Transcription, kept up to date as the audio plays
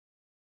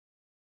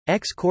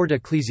Ex corde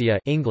Ecclesiae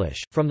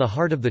English, From the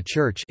Heart of the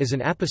Church is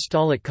an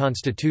apostolic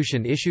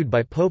constitution issued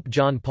by Pope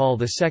John Paul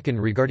II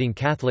regarding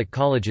Catholic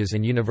colleges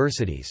and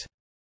universities.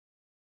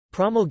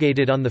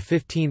 Promulgated on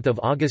 15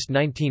 August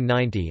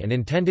 1990 and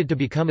intended to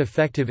become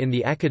effective in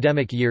the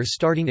academic year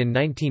starting in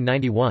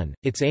 1991,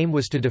 its aim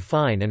was to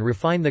define and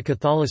refine the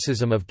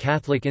Catholicism of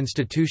Catholic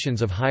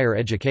institutions of higher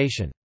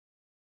education.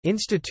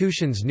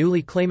 Institutions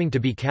newly claiming to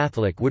be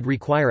Catholic would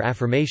require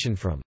affirmation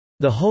from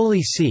the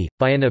Holy See,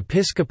 by an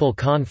episcopal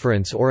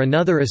conference or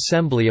another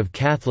assembly of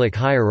Catholic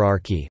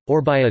hierarchy,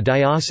 or by a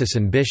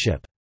diocesan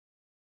bishop.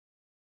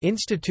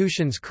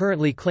 Institutions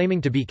currently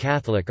claiming to be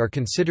Catholic are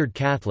considered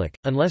Catholic,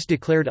 unless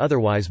declared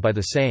otherwise by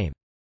the same.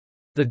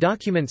 The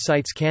document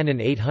cites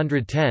Canon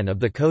 810 of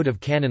the Code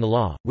of Canon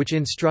Law, which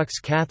instructs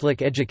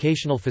Catholic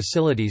educational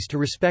facilities to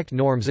respect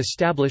norms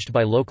established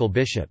by local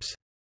bishops.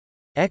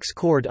 Ex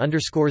corde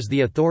underscores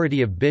the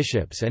authority of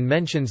bishops and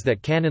mentions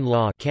that canon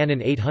law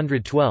Canon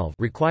 812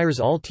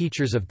 requires all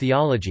teachers of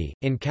theology,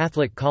 in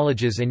Catholic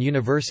colleges and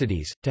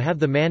universities, to have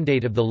the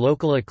mandate of the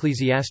local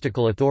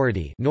ecclesiastical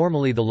authority,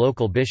 normally the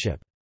local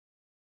bishop.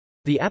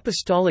 The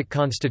Apostolic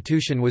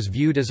Constitution was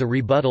viewed as a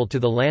rebuttal to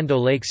the Land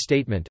O'Lakes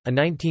Statement, a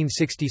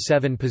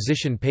 1967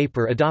 position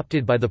paper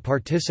adopted by the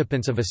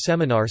participants of a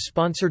seminar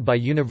sponsored by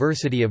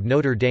University of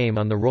Notre Dame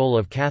on the role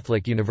of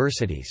Catholic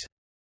universities.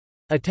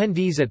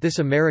 Attendees at this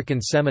American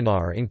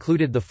seminar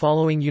included the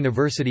following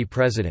university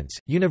presidents: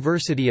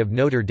 University of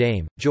Notre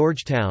Dame,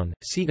 Georgetown,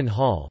 Seton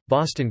Hall,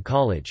 Boston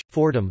College,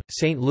 Fordham,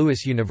 St.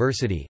 Louis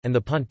University, and the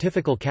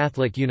Pontifical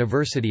Catholic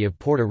University of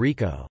Puerto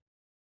Rico.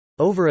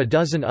 Over a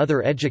dozen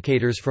other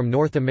educators from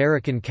North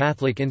American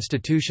Catholic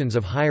institutions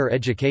of higher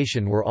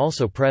education were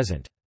also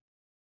present.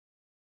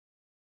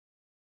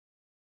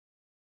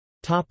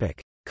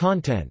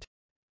 Content.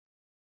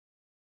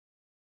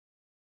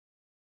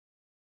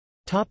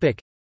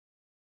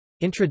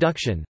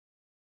 Introduction.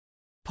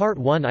 Part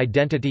 1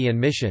 Identity and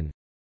Mission.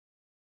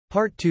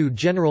 Part 2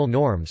 General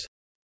Norms.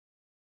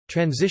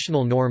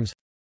 Transitional Norms.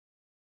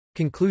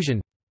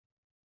 Conclusion.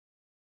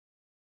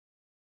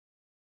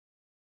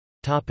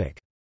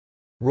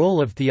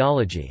 Role of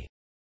theology.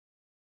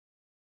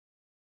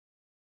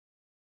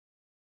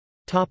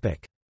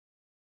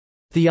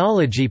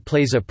 Theology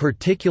plays a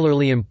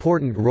particularly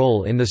important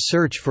role in the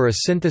search for a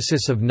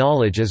synthesis of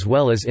knowledge as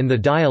well as in the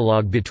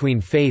dialogue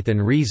between faith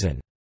and reason.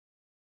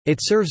 It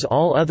serves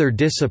all other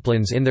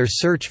disciplines in their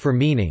search for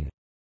meaning.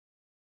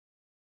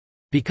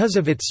 Because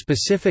of its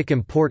specific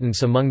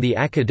importance among the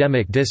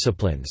academic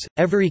disciplines,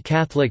 every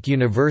Catholic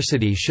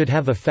university should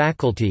have a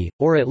faculty,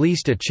 or at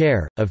least a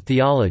chair, of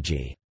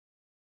theology.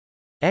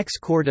 Ex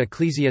corde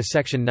Ecclesiae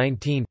Section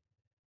 19.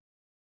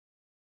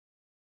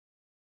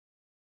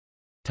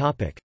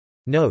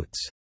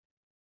 Notes.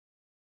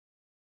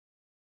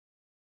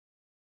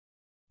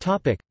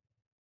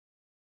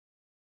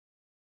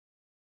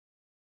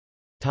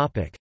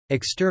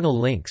 External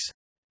links.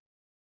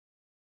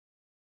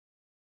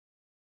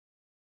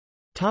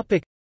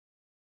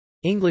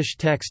 English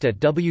text at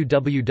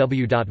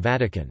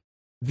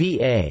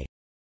www.vatican.va